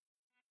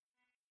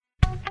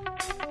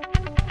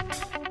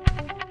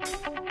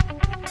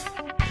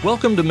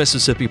Welcome to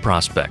Mississippi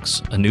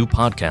Prospects, a new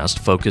podcast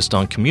focused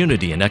on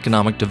community and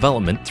economic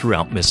development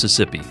throughout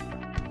Mississippi.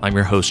 I'm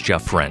your host,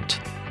 Jeff Rent.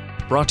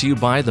 Brought to you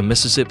by the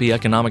Mississippi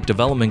Economic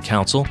Development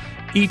Council,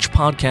 each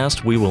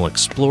podcast we will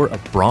explore a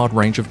broad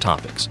range of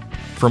topics,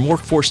 from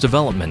workforce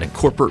development and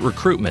corporate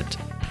recruitment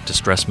to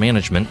stress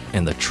management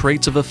and the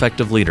traits of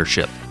effective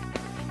leadership.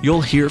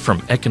 You'll hear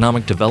from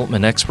economic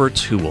development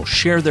experts who will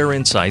share their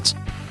insights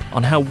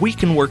on how we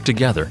can work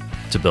together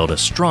to build a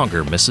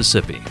stronger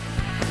Mississippi.